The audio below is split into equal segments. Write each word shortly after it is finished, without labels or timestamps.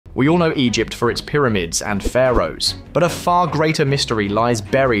We all know Egypt for its pyramids and pharaohs, but a far greater mystery lies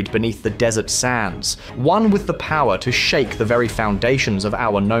buried beneath the desert sands, one with the power to shake the very foundations of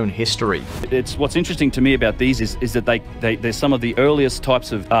our known history. What's interesting to me about these is that they're some of the earliest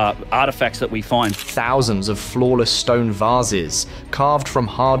types of artifacts that we find. Thousands of flawless stone vases, carved from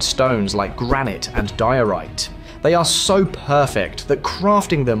hard stones like granite and diorite. They are so perfect that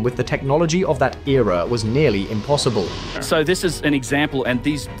crafting them with the technology of that era was nearly impossible. So this is an example, and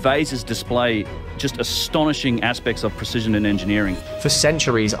these vases display just astonishing aspects of precision and engineering. For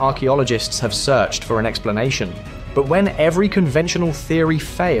centuries, archaeologists have searched for an explanation. But when every conventional theory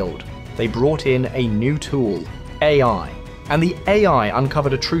failed, they brought in a new tool, AI. And the AI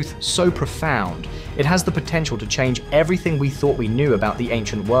uncovered a truth so profound, it has the potential to change everything we thought we knew about the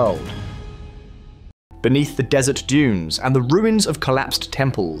ancient world. Beneath the desert dunes and the ruins of collapsed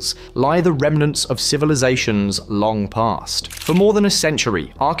temples lie the remnants of civilizations long past. For more than a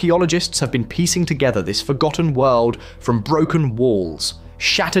century, archaeologists have been piecing together this forgotten world from broken walls,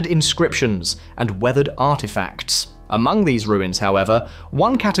 shattered inscriptions, and weathered artifacts. Among these ruins, however,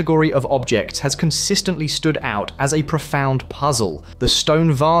 one category of objects has consistently stood out as a profound puzzle: the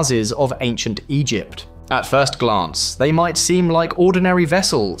stone vases of ancient Egypt. At first glance, they might seem like ordinary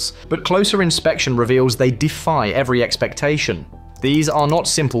vessels, but closer inspection reveals they defy every expectation. These are not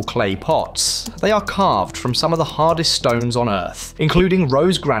simple clay pots. They are carved from some of the hardest stones on Earth, including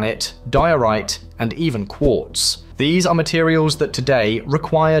rose granite, diorite, and even quartz. These are materials that today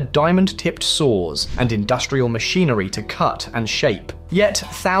require diamond-tipped saws and industrial machinery to cut and shape. Yet,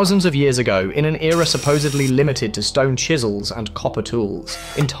 thousands of years ago, in an era supposedly limited to stone chisels and copper tools,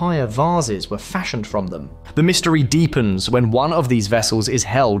 entire vases were fashioned from them. The mystery deepens when one of these vessels is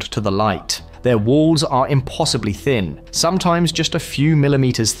held to the light. Their walls are impossibly thin, sometimes just a few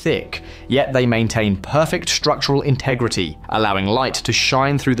millimeters thick, yet they maintain perfect structural integrity, allowing light to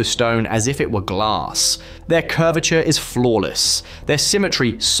shine through the stone as if it were glass. Their curvature is flawless, their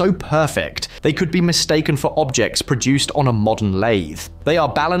symmetry so perfect they could be mistaken for objects produced on a modern lathe. They are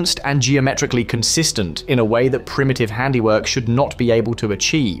balanced and geometrically consistent in a way that primitive handiwork should not be able to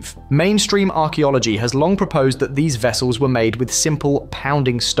achieve. Mainstream archaeology has long proposed that these vessels were made with simple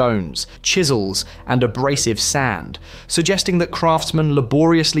pounding stones, chisels, and abrasive sand, suggesting that craftsmen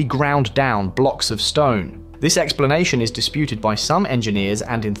laboriously ground down blocks of stone. This explanation is disputed by some engineers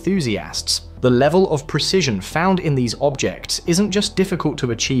and enthusiasts. The level of precision found in these objects isn't just difficult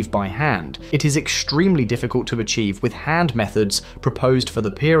to achieve by hand, it is extremely difficult to achieve with hand methods proposed for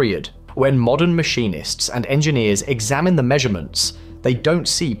the period. When modern machinists and engineers examine the measurements, they don't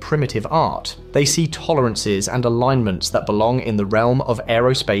see primitive art. They see tolerances and alignments that belong in the realm of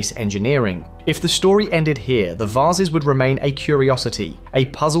aerospace engineering. If the story ended here, the vases would remain a curiosity, a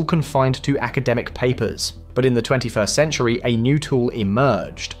puzzle confined to academic papers. But in the 21st century, a new tool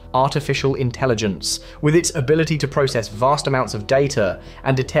emerged: artificial intelligence. With its ability to process vast amounts of data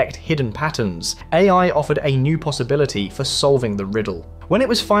and detect hidden patterns, AI offered a new possibility for solving the riddle. When it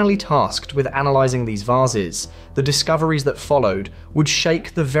was finally tasked with analyzing these vases, the discoveries that followed would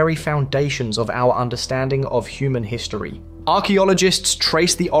shake the very foundations of our understanding of human history. Archaeologists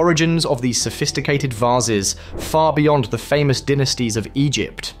trace the origins of these sophisticated vases far beyond the famous dynasties of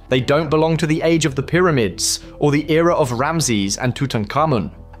Egypt. They don't belong to the age of the pyramids or the era of Ramses and Tutankhamun.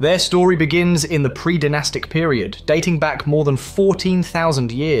 Their story begins in the pre-dynastic period, dating back more than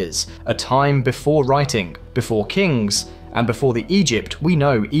 14,000 years, a time before writing, before kings, and before the Egypt we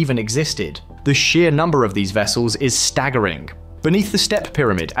know even existed. The sheer number of these vessels is staggering. Beneath the Step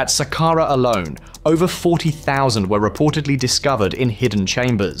Pyramid at Saqqara alone, over 40,000 were reportedly discovered in hidden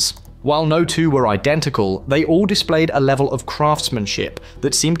chambers. While no two were identical, they all displayed a level of craftsmanship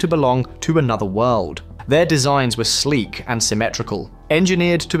that seemed to belong to another world. Their designs were sleek and symmetrical,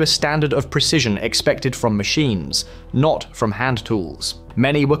 engineered to a standard of precision expected from machines, not from hand tools.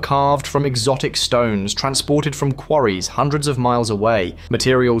 Many were carved from exotic stones transported from quarries hundreds of miles away,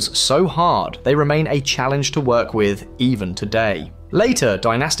 materials so hard they remain a challenge to work with even today. Later,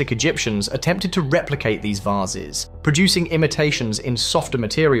 dynastic Egyptians attempted to replicate these vases, producing imitations in softer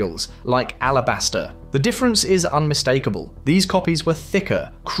materials like alabaster. The difference is unmistakable. These copies were thicker,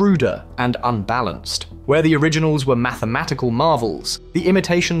 cruder, and unbalanced. Where the originals were mathematical marvels, the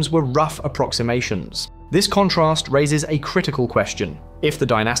imitations were rough approximations. This contrast raises a critical question. If the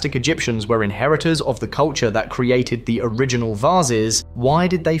dynastic Egyptians were inheritors of the culture that created the original vases, why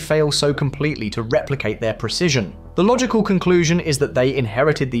did they fail so completely to replicate their precision? The logical conclusion is that they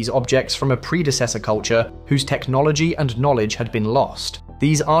inherited these objects from a predecessor culture whose technology and knowledge had been lost.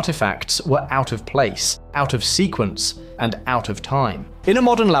 These artifacts were out of place, out of sequence, and out of time. In a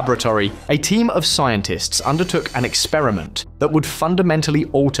modern laboratory, a team of scientists undertook an experiment that would fundamentally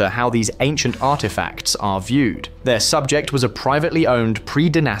alter how these ancient artifacts are viewed. Their subject was a privately owned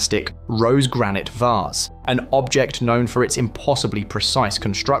pre-dynastic rose granite vase, an object known for its impossibly precise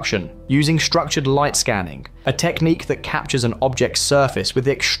construction. Using structured light scanning, a technique that captures an object's surface with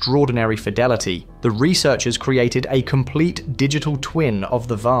extraordinary fidelity, the researchers created a complete digital twin of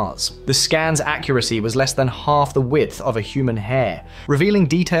the vase. The scan's accuracy was less than half the width of a human hair, revealing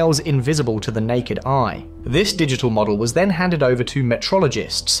details invisible to the naked eye. This digital model was then handed over to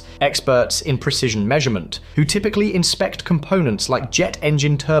metrologists, experts in precision measurement, who typically inspect components like jet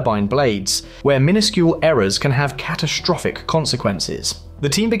engine turbine blades, where minuscule errors can have catastrophic consequences. The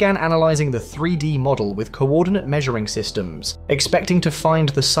team began analyzing the 3D model with coordinate measuring systems, expecting to find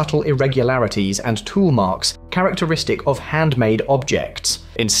the subtle irregularities and tool marks characteristic of handmade objects.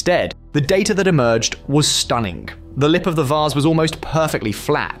 Instead, the data that emerged was stunning. The lip of the vase was almost perfectly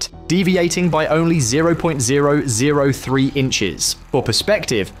flat, deviating by only 0.003 inches. For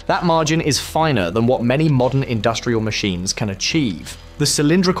perspective, that margin is finer than what many modern industrial machines can achieve. The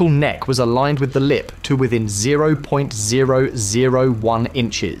cylindrical neck was aligned with the lip to within 0.001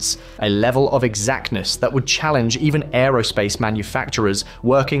 inches, a level of exactness that would challenge even aerospace manufacturers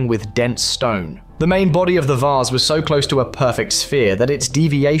working with dense stone. The main body of the vase was so close to a perfect sphere that its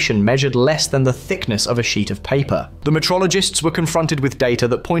deviation measured less than the thickness of a sheet of paper. The metrologists were confronted with data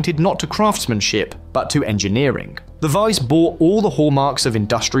that pointed not to craftsmanship, but to engineering. The vase bore all the hallmarks of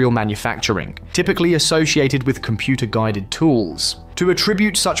industrial manufacturing, typically associated with computer-guided tools. To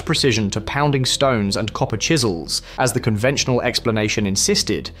attribute such precision to pounding stones and copper chisels, as the conventional explanation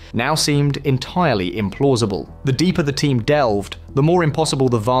insisted, now seemed entirely implausible. The deeper the team delved, the more impossible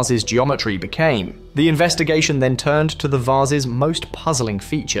the vase's geometry became. The investigation then turned to the vase's most puzzling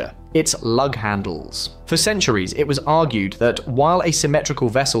feature, its lug handles. For centuries, it was argued that while a symmetrical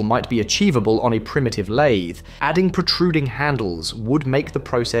vessel might be achievable on a primitive lathe, adding protruding handles would make the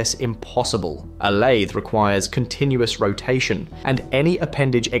process impossible. A lathe requires continuous rotation, and any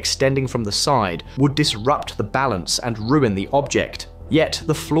appendage extending from the side would disrupt the balance and ruin the object. Yet,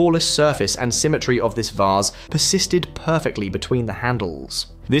 the flawless surface and symmetry of this vase persisted perfectly between the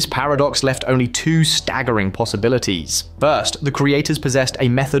handles. This paradox left only two staggering possibilities. First, the creators possessed a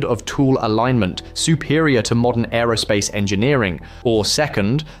method of tool alignment superior to modern aerospace engineering, or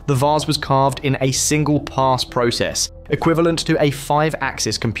second, the vase was carved in a single pass process, equivalent to a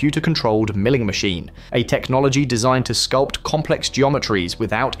 5-axis computer-controlled milling machine, a technology designed to sculpt complex geometries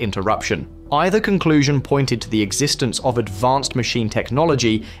without interruption. Either conclusion pointed to the existence of advanced machine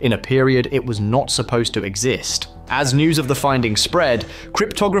technology in a period it was not supposed to exist. As news of the findings spread,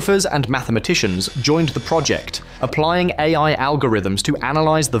 cryptographers and mathematicians joined the project, applying AI algorithms to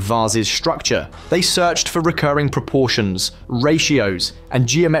analyze the vase's structure. They searched for recurring proportions, ratios, and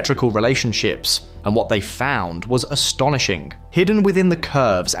geometrical relationships, and what they found was astonishing. Hidden within the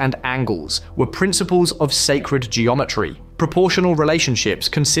curves and angles were principles of sacred geometry. Proportional relationships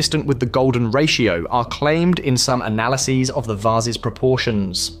consistent with the golden ratio are claimed in some analyses of the vase's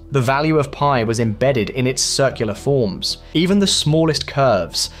proportions. The value of pi was embedded in its circular forms. Even the smallest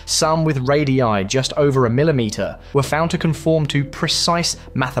curves, some with radii just over a millimeter, were found to conform to precise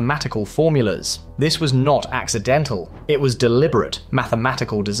mathematical formulas. This was not accidental, it was deliberate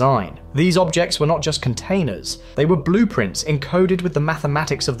mathematical design. These objects were not just containers, they were blueprints encoded with the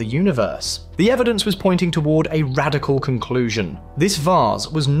mathematics of the universe. The evidence was pointing toward a radical conclusion. This vase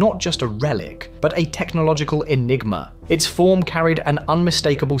was not just a relic, but a technological enigma. Its form carried an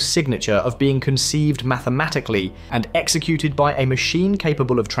unmistakable signature of being conceived mathematically and executed by a machine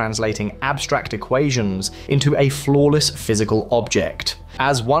capable of translating abstract equations into a flawless physical object.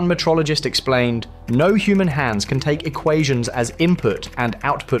 As one metrologist explained, no human hands can take equations as input and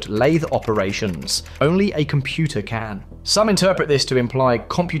output lathe operations. Only a computer can. Some interpret this to imply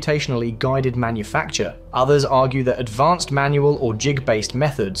computationally guided manufacture. Others argue that advanced manual or jig-based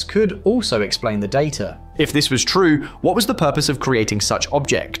methods could also explain the data. If this was true, what was the purpose of creating such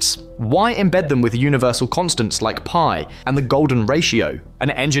objects? Why embed them with universal constants like pi and the golden ratio? An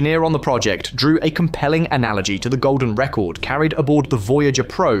engineer on the project drew a compelling analogy to the golden record carried aboard the Voyager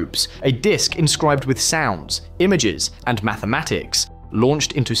probes, a disc inscribed with sounds, images, and mathematics.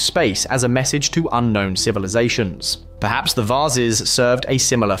 launched into space as a message to unknown civilizations. Perhaps the vases served a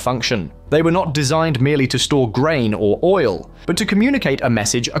similar function. They were not designed merely to store grain or oil, but to communicate a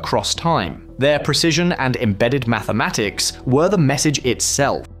message across time. Their precision and embedded mathematics were the message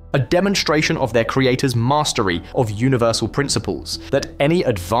itself, a demonstration of their creators' mastery of universal principles that any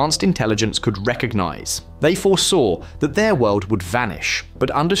advanced intelligence could recognize. They foresaw that their world would vanish,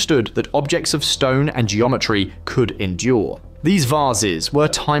 but understood that objects of stone and geometry could endure. These vases were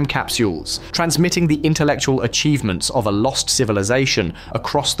time capsules, transmitting the intellectual achievements of a lost civilization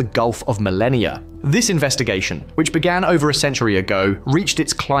across the gulf of millennia. This investigation, which began over a century ago, reached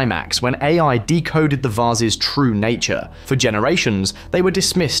its climax when AI decoded the vases' true nature. For generations, they were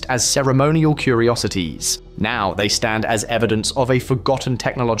dismissed as ceremonial curiosities. Now they stand as evidence of a forgotten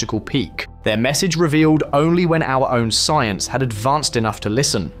technological peak, their message revealed only when our own science had advanced enough to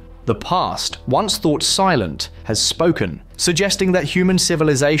listen. The past, once thought silent, has spoken, suggesting that human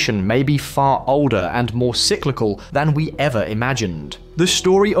civilization may be far older and more cyclical than we ever imagined. The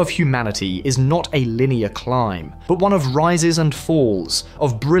story of humanity is not a linear climb, but one of rises and falls,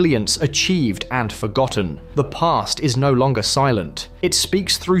 of brilliance achieved and forgotten. The past is no longer silent. It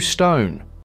speaks through stone,